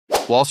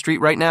Wall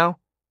Street right now?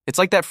 It's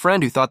like that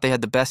friend who thought they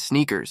had the best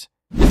sneakers,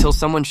 until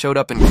someone showed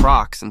up in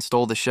Crocs and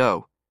stole the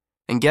show.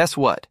 And guess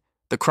what?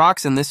 The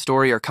Crocs in this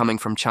story are coming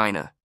from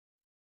China.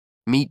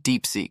 Meet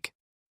DeepSeek.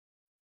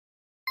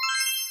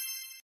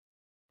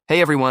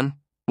 Hey everyone,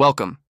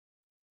 welcome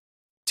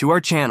to our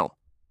channel.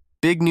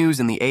 Big news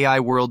in the AI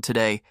world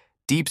today,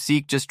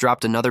 DeepSeek just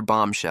dropped another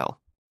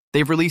bombshell.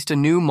 They've released a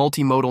new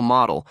multimodal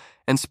model,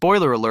 and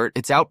spoiler alert,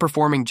 it's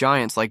outperforming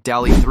giants like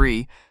DALL-E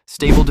 3,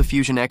 Stable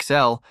Diffusion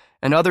XL,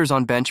 and others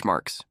on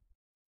benchmarks.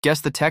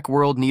 Guess the tech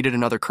world needed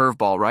another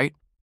curveball, right?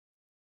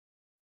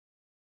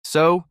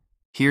 So,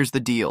 here's the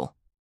deal.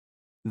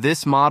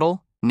 This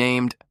model,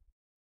 named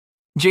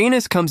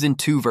Janus, comes in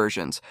two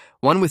versions,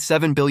 one with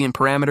 7 billion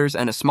parameters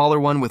and a smaller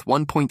one with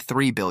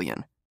 1.3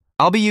 billion.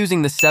 I'll be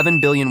using the 7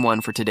 billion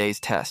one for today's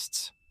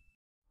tests.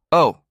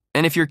 Oh,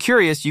 and if you're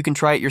curious, you can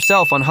try it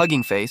yourself on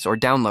Hugging Face or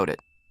download it.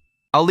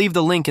 I'll leave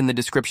the link in the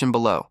description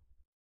below.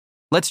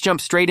 Let's jump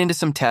straight into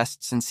some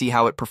tests and see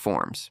how it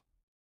performs.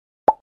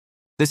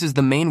 This is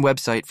the main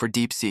website for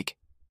DeepSeek.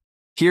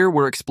 Here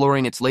we're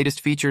exploring its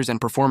latest features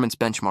and performance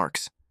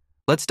benchmarks.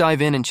 Let's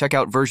dive in and check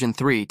out version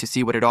 3 to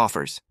see what it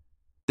offers.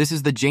 This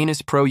is the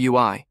Janus Pro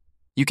UI.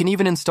 You can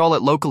even install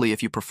it locally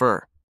if you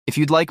prefer. If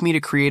you'd like me to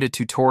create a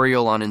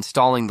tutorial on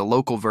installing the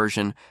local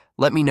version,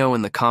 let me know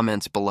in the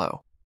comments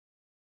below.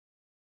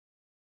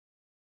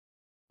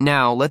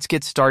 Now, let's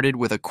get started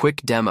with a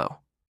quick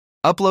demo.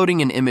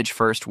 Uploading an image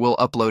first, we'll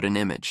upload an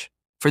image.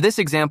 For this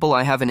example,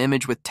 I have an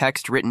image with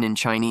text written in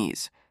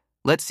Chinese.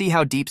 Let's see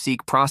how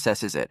DeepSeek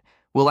processes it.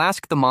 We'll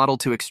ask the model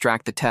to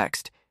extract the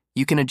text.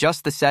 You can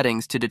adjust the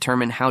settings to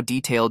determine how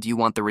detailed you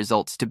want the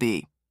results to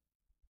be.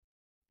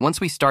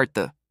 Once we start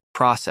the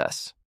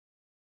process,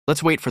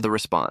 let's wait for the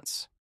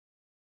response.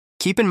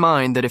 Keep in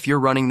mind that if you're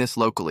running this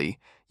locally,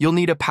 you'll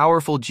need a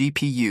powerful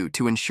GPU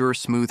to ensure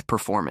smooth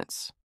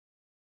performance.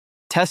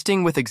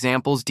 Testing with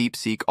examples.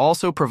 DeepSeek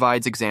also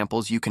provides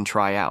examples you can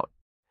try out.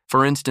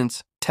 For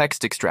instance,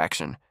 text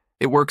extraction.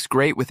 It works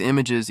great with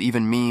images,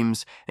 even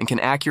memes, and can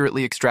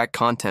accurately extract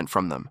content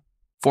from them.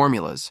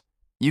 Formulas.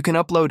 You can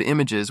upload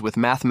images with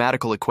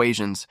mathematical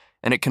equations,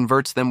 and it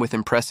converts them with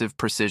impressive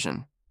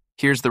precision.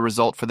 Here's the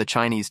result for the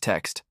Chinese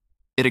text.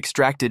 It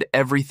extracted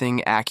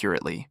everything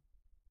accurately.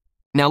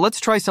 Now let's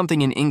try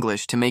something in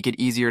English to make it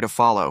easier to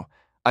follow.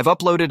 I've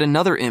uploaded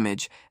another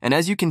image, and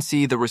as you can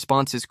see, the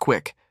response is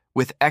quick,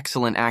 with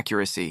excellent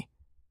accuracy.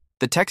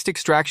 The text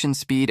extraction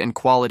speed and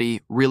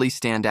quality really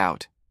stand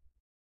out.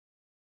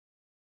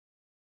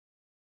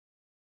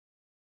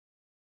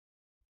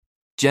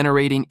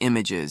 Generating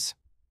images.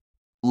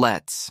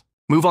 Let's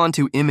move on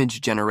to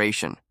image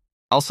generation.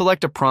 I'll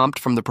select a prompt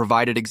from the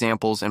provided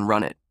examples and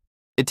run it.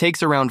 It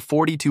takes around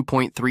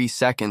 42.3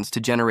 seconds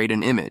to generate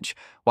an image,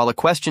 while a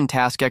question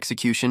task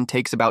execution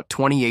takes about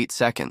 28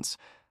 seconds,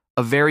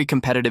 a very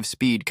competitive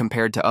speed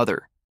compared to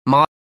other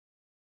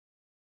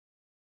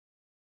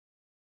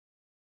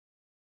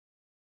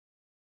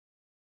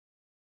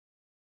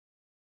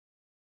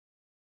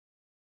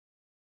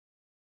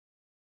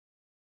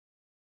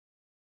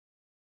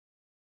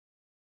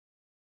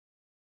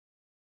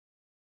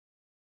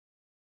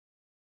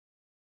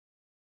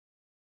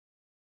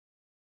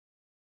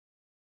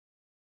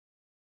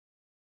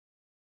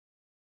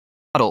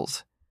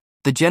models.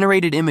 The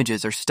generated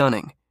images are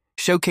stunning,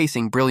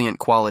 showcasing brilliant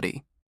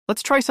quality.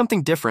 Let's try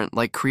something different,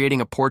 like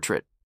creating a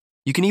portrait.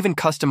 You can even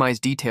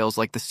customize details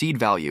like the seed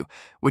value,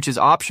 which is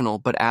optional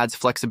but adds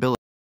flexibility.